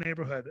around the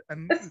neighborhood,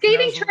 and a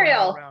skating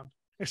trail.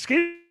 A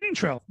skating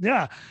trail.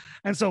 Yeah.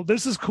 And so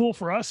this is cool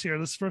for us here.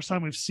 This is the first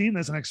time we've seen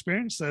this and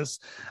experienced this.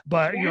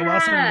 But you know,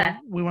 last time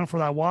we went for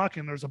that walk,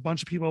 and there's a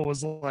bunch of people. It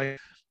was like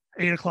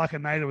 8 o'clock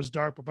at night. It was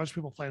dark. A bunch of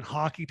people playing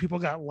hockey. People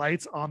got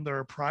lights on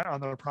their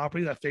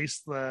property that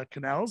face the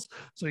canals,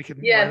 so you can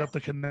light up the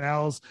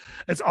canals.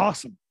 It's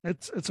awesome.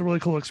 It's a really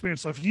cool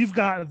experience. So if you've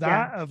got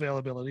that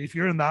availability, if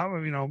you're in that,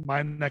 you know,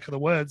 my neck of the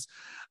woods,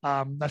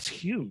 that's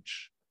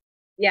huge.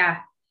 Yeah.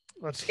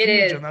 That's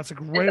huge, and that's a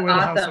great way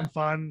to have some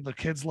fun. The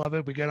kids love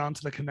it. We get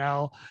onto the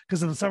canal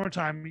because in the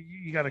summertime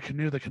you got to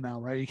canoe the canal,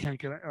 right? You can't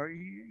get it, or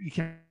you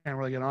can't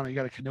really get on it. You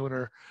got to canoe it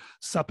or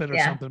sup it or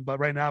something. But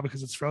right now,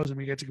 because it's frozen,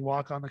 we get to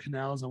walk on the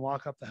canals and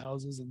walk up the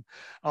houses, and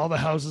all the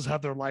houses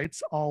have their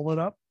lights all lit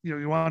up. You know,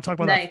 you want to talk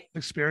about that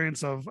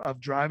experience of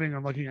driving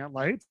and looking at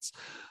lights.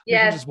 You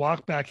can just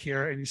walk back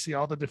here and you see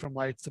all the different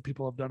lights that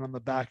people have done on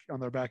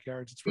their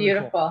backyards. It's really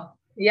beautiful. Cool.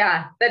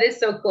 Yeah, that is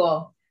so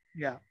cool.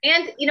 Yeah.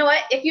 And you know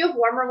what? If you have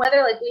warmer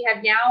weather like we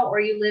have now,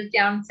 or you live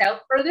down south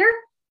further,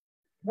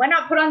 why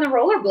not put on the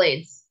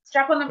rollerblades?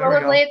 Strap on the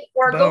rollerblades,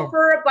 or go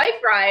for a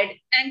bike ride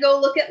and go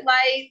look at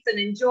lights and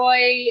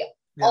enjoy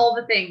all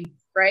the things,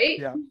 right?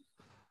 Yeah.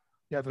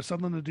 Yeah, there's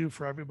something to do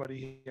for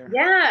everybody here.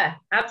 Yeah,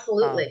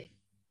 absolutely.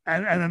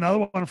 And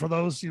another one for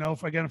those, you know,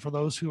 for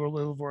those who are a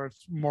little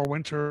more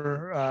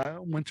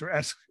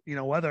winter-esque, you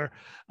know, weather.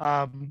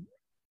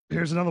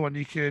 Here's another one.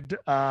 You could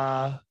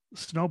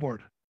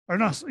snowboard. Or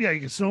no, you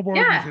can snowboard,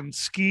 you can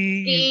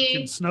ski, you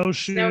can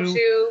snowshoe,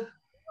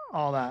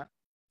 all that.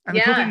 And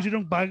the cool thing is you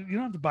don't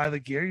have to buy the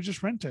gear, you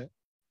just rent it.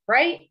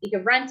 Right? You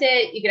could rent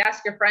it, you could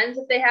ask your friends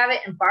if they have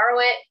it and borrow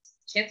it.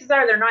 Chances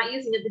are they're not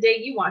using it the day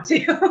you want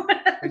to.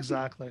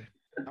 Exactly.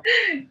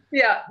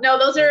 Yeah. No,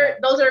 those are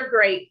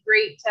great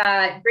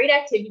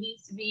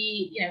activities to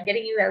be, you know,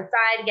 getting you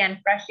outside again,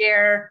 fresh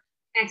air,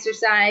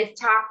 exercise,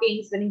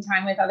 talking, spending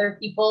time with other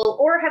people,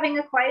 or having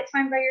a quiet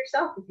time by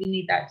yourself if you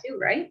need that too,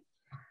 right?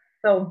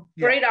 So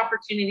great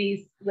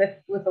opportunities with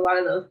a lot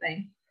of those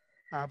things.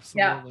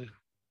 Absolutely.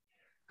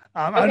 Yeah.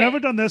 I've never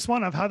done this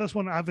one. I've had this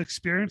one. I've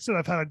experienced it.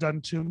 I've had it done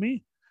to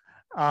me.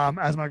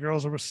 As my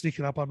girls are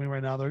sneaking up on me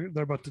right now,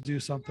 they're about to do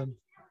something.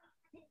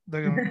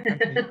 They're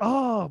gonna.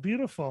 Oh,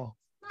 beautiful!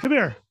 Come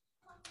here.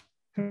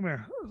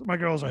 My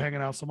girls are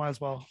hanging out, so might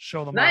as well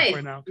show them off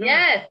right now. Come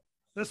here.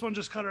 This one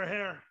just cut her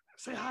hair.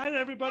 Say hi to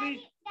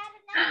everybody.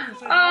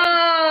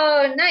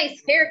 Oh,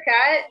 nice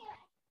haircut.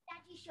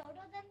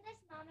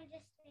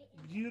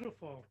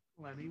 Beautiful.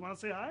 Lenny, you want to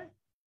say hi?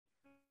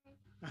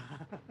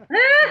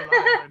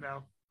 Right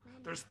now.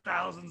 There's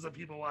thousands of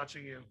people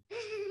watching you.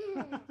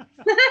 All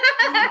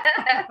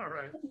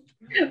right.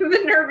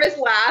 The nervous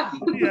laugh.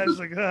 Yeah, it's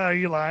like, are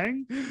you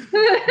lying?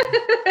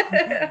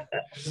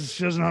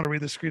 She doesn't know how to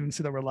read the screen and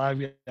see that we're live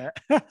yet.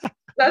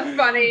 That's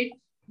funny.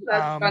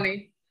 That's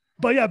funny.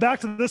 But yeah,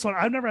 back to this one.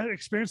 I've never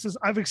experienced this.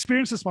 I've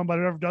experienced this one, but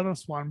I've never done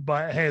this one.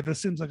 But hey, this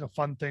seems like a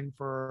fun thing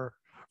for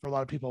a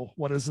lot of people.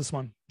 What is this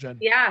one, Jen?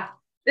 Yeah.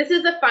 This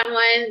is a fun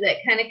one that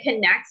kind of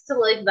connects to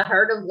like the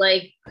heart of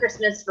like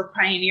Christmas for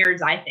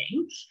pioneers, I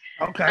think.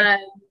 Okay.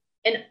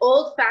 An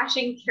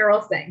old-fashioned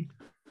carol sing.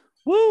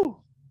 Woo!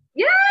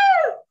 Yes!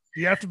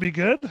 You have to be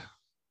good? I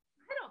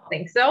don't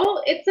think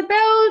so. It's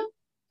about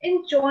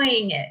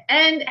enjoying it.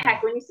 And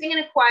heck, when you sing in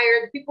a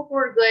choir, the people who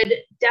are good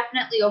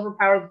definitely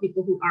overpower the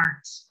people who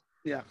aren't.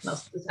 Yeah.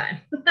 Most of the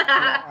time.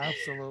 Yeah,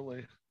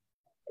 absolutely.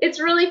 It's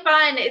really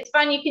fun. It's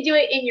fun. You can do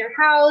it in your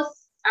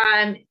house.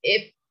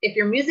 If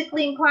you're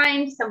musically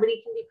inclined,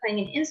 somebody can be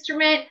playing an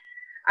instrument.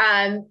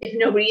 If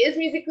nobody is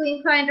musically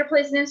inclined or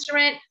plays an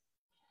instrument,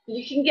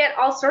 you can get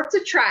all sorts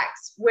of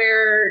tracks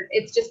where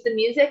it's just the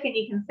music and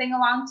you can sing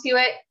along to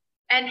it.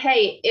 And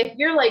hey, if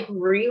you're like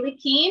really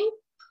keen,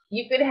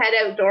 you could head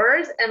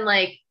outdoors and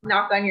like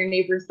knock on your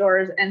neighbors'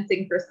 doors and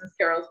sing Christmas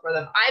carols for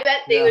them. I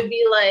bet they would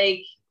be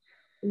like,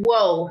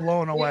 whoa.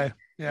 Blown away.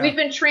 Yeah. We've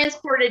been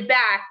transported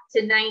back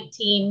to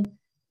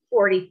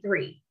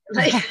 1943.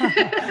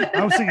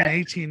 I was thinking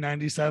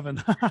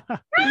 1897.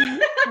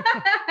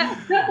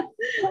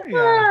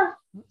 Yeah.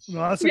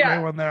 No, that's a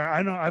great one there.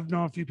 I've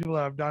known a few people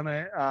that have done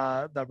it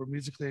that were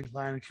musically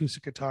inclined,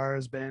 acoustic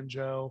guitars,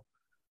 banjo,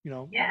 you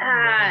know,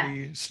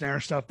 the snare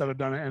stuff that have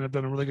done it and have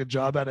done a really good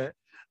job at it.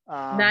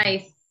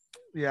 Nice.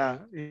 Yeah,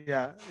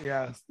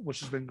 which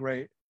has been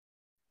great.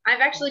 I've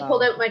actually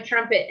pulled out my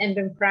trumpet and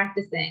been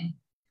practicing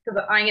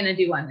because I'm going to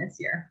do one this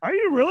year. Are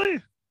you really?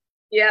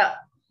 Yeah.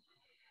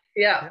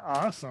 Yeah.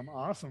 Awesome.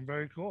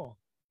 Very cool.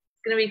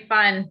 It's going to be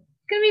fun.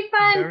 Very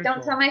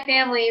Don't tell my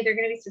family. They're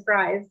going to be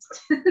surprised.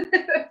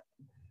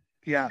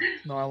 Yeah.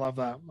 No, I love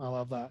that.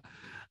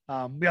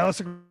 Yeah,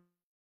 that's a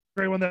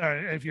great one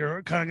there. If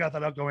you're kind of got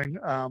that outgoing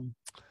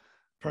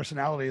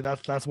personality,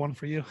 that's one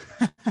for you.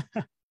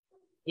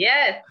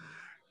 Yes.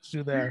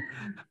 Do there.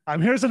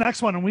 Here's the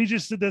next one. And we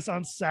just did this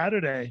on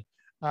Saturday.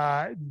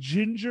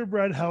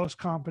 Gingerbread house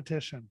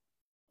competition.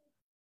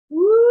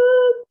 Woo!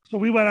 So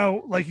we went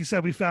out, like you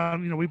said, we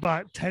found, we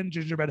bought 10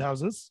 gingerbread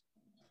houses.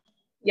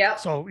 Yeah.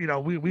 So,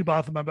 we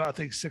bought them about, I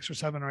think, $6 or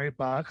 $7 or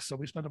 $8. So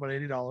we spent about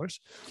 $80.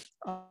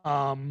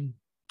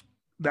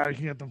 Now you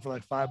can get them for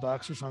like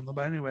 $5 or something.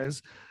 But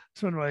anyways,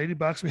 spent about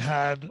 $80. We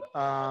had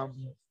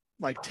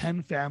like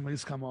 10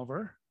 families come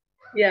over.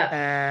 Yeah.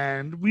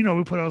 And we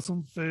put out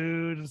some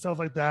food and stuff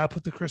like that,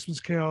 put the Christmas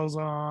carols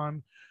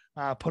on,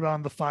 put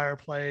on the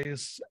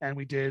fireplace, and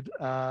we had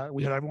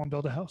everyone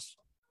build a house.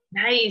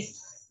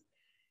 Nice.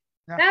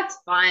 Yeah. That's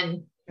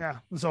fun. Yeah.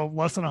 So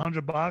less than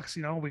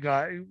 $100, we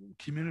got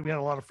community. We had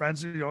a lot of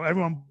friends,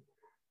 everyone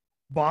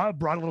brought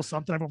a little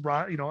something. Everyone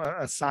brought,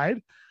 a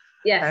side.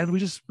 Yes. And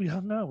we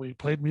hung out, we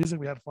played music,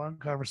 we had fun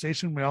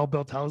conversation. We all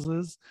built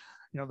houses,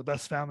 the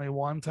best family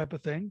won type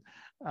of thing.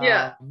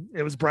 Yeah.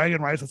 It was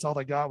bragging rights. That's all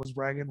they got was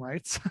bragging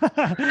rights.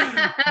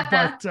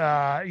 But,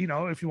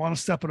 if you want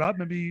to step it up,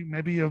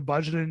 maybe you have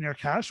budgeted in your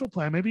cash flow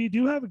plan. Maybe you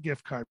do have a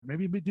gift card.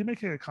 Maybe you do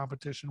make it a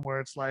competition where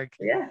it's like,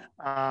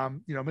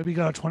 maybe you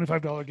got a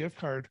 $25 gift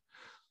card.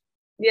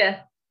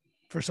 Yeah.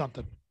 For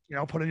something,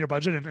 put in your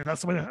budget, and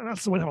that's the way to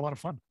have a lot of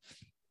fun.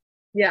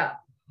 Yeah.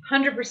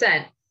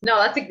 100%. No,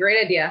 that's a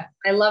great idea.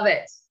 I love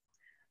it.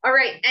 All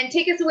right. And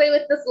take us away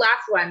with this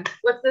last one.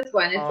 What's this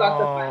one? It's got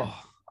the fun.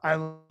 I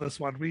love this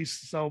one.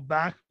 So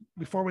back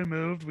before we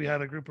moved, we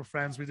had a group of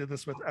friends we did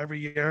this with every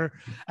year.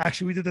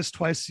 Actually, we did this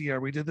twice a year.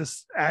 We did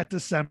this at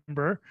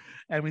December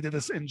and we did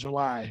this in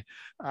July.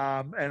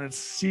 And it's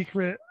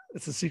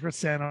a secret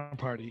Santa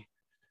party.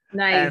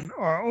 Nice.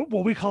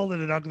 We called it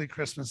an ugly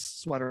Christmas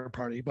sweater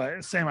party,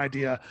 but same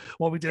idea.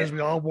 What we did is we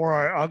all wore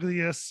our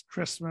ugliest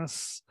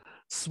Christmas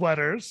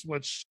sweaters,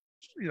 which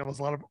there's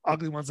a lot of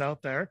ugly ones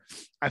out there.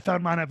 I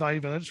found mine at Value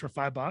Village for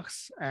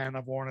 $5, and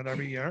I've worn it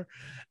every year.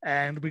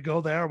 And we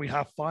go there, we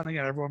have fun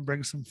again. Everyone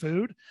brings some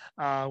food.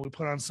 We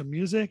put on some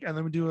music, and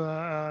then we do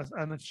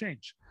an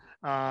exchange,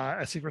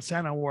 a Secret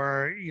Santa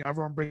where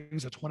everyone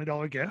brings a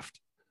 $20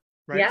 gift.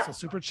 Right. Yeah. So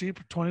super cheap,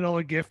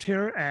 $20 gift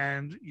here,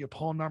 and you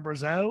pull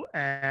numbers out,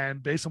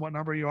 and based on what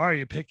number you are,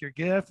 you pick your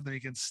gift, and then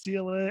you can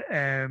steal it,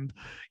 and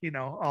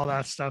all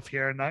that stuff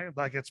here, and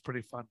that gets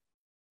pretty fun.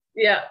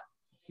 Yeah.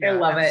 I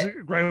love it. It's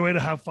a great way to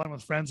have fun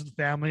with friends and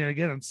family. And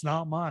again, it's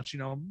not much,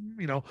 no.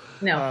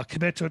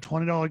 Commit to a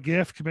 $20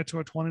 gift, commit to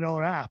a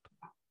 $20 app,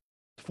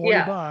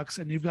 $40,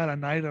 and you've got a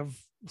night of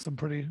some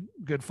pretty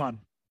good fun.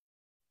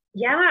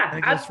 Yeah. And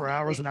it goes for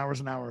hours and hours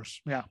and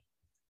hours. Yeah.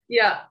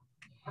 Yeah.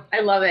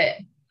 I love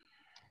it.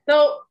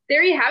 So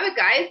there you have it,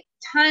 guys.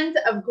 Tons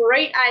of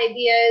great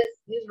ideas.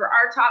 These were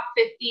our top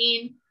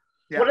 15.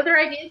 Yeah. What other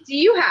ideas do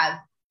you have?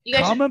 You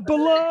guys comment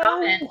below.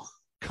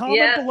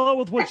 Comment below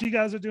with what you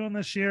guys are doing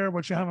this year,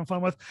 what you're having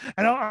fun with.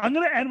 And I'm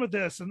going to end with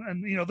this.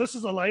 And this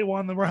is a light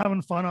one that we're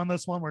having fun on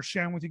this one. We're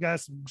sharing with you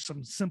guys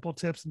some simple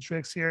tips and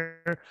tricks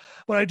here.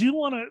 But I do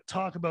want to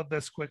talk about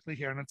this quickly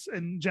here.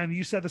 And Jen,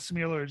 you said this to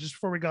me earlier just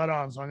before we got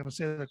on. So I'm going to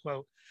say the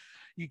quote.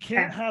 You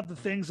can't have the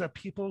things that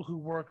people who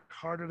work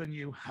harder than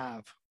you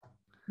have.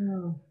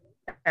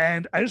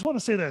 And I just want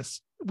to say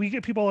this. We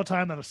get people all the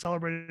time that have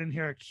celebrated in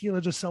here.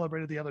 Keela just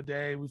celebrated the other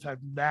day. We've had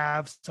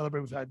Nav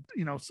celebrate. We've had,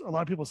 a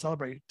lot of people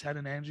celebrate. Ted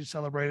and Angie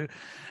celebrated.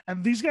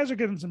 And these guys are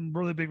getting some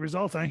really big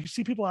results. And I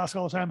see people ask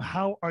all the time,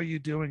 how are you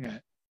doing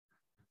it?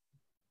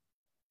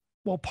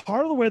 Well,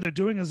 part of the way they're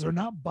doing is they're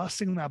not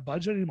busting that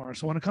budget anymore.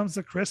 So when it comes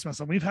to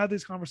Christmas, and we've had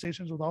these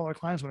conversations with all our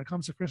clients, when it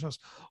comes to Christmas,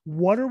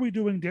 what are we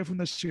doing different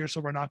this year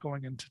so we're not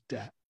going into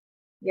debt?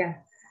 Yes.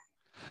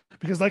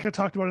 Because like I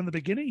talked about in the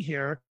beginning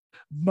here,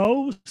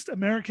 most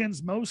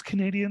Americans, most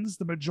Canadians,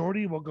 the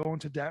majority will go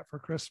into debt for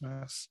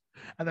Christmas.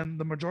 And then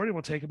the majority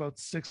will take about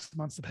 6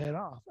 months to pay it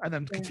off and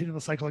then continue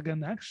the cycle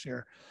again next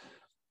year.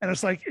 And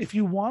it's like, if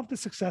you want the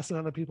success that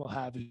other people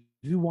have, if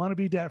you want to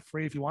be debt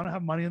free, if you want to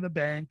have money in the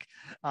bank,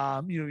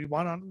 you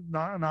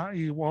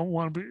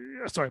want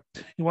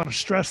to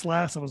stress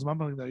less. I was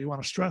mumbling there. You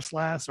want to stress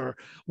less, or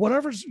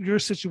whatever your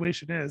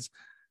situation is,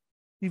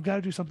 you've got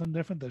to do something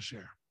different this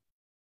year.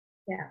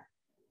 Yeah.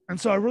 And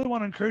so I really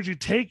want to encourage you,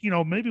 take,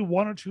 maybe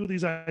one or two of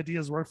these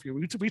ideas work for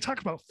you. We talked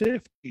about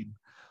 15.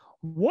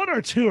 1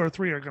 or 2 or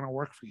 3 are going to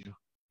work for you.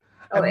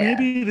 And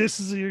maybe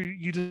this is the year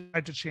you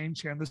decide to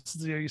change here. And this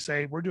is the year you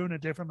say, we're doing it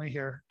differently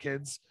here,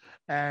 kids.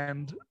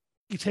 And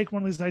you take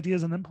one of these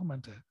ideas and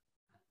implement it.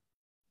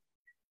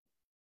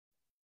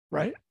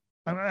 Right?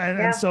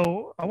 And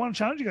so I want to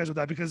challenge you guys with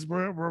that, because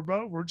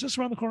we're just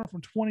around the corner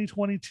from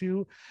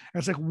 2022. And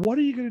it's like, what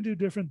are you going to do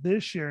different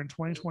this year in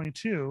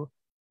 2022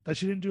 that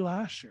you didn't do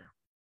last year?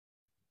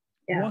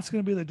 What's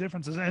going to be the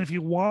differences? And if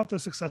you want the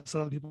success that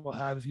other people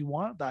have, if you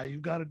want that,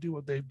 you've got to do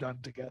what they've done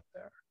to get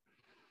there.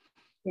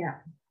 Yeah.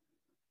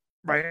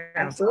 Right.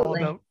 And absolutely.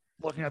 It's all about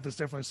looking at this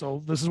differently.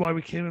 So this is why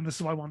we came in. This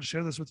is why I want to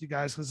share this with you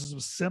guys, because this is a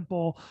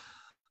simple,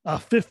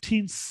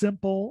 15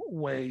 simple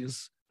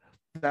ways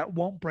that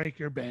won't break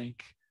your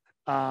bank,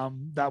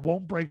 that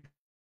won't break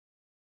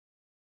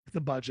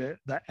the budget,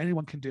 that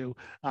anyone can do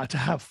to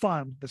have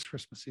fun this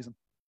Christmas season.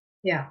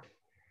 Yeah.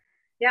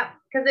 Yeah,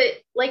 because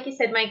like you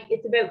said, Mike,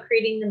 it's about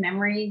creating the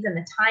memories and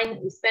the time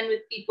that we spend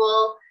with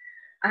people.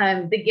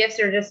 The gifts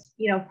are just,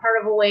 part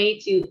of a way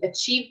to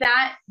achieve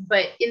that.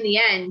 But in the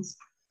end,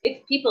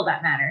 it's people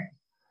that matter.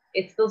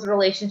 It's those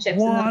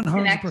relationships 100%. And those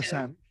connections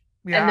and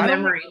the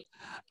memory.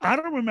 I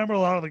don't remember a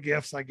lot of the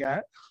gifts I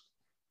get,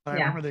 but I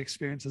remember the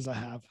experiences I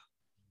have.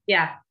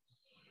 Yeah,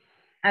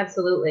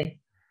 absolutely.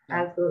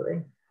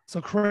 Absolutely.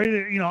 So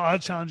create, I'll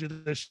challenge you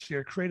this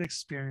year, create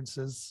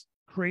experiences,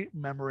 create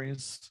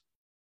memories.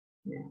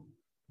 Yeah.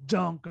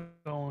 Don't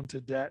go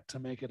into debt to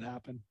make it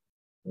happen.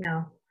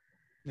 No.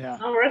 Yeah.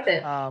 Not worth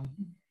it.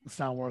 It's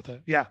not worth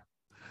it. Yeah.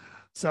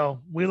 So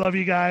we love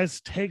you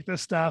guys. Take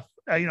this stuff.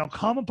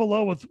 Comment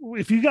below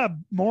if you got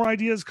more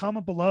ideas.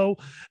 Comment below.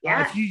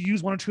 Yeah. If you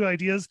use 1 or 2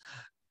 ideas,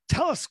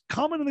 tell us.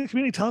 Comment in the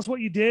community. Tell us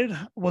what you did.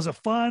 Was it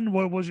fun?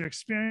 What was your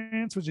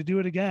experience? Would you do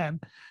it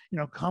again?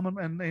 Comment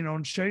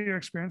and share your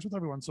experience with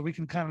everyone so we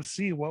can kind of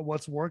see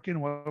what's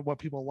working, what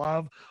people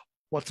love,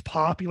 what's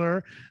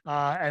popular,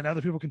 and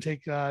other people can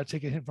take a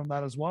hint from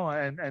that as well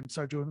and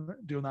start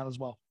doing that as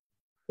well.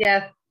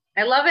 Yes,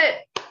 I love it.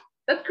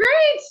 That's great.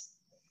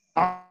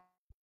 All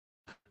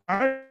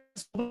right,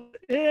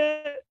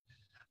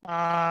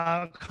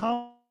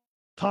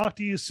 talk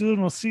to you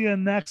soon. We'll see you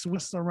next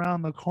Whist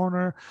Around the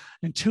Corner.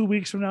 In 2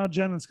 weeks from now,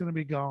 Jen, it's going to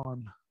be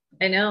gone.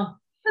 I know.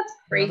 That's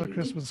crazy. Another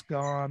Christmas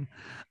gone.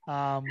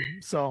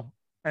 So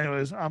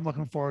anyways, I'm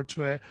looking forward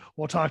to it.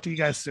 We'll talk to you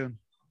guys soon.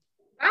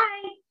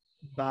 Bye.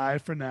 Bye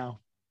for now.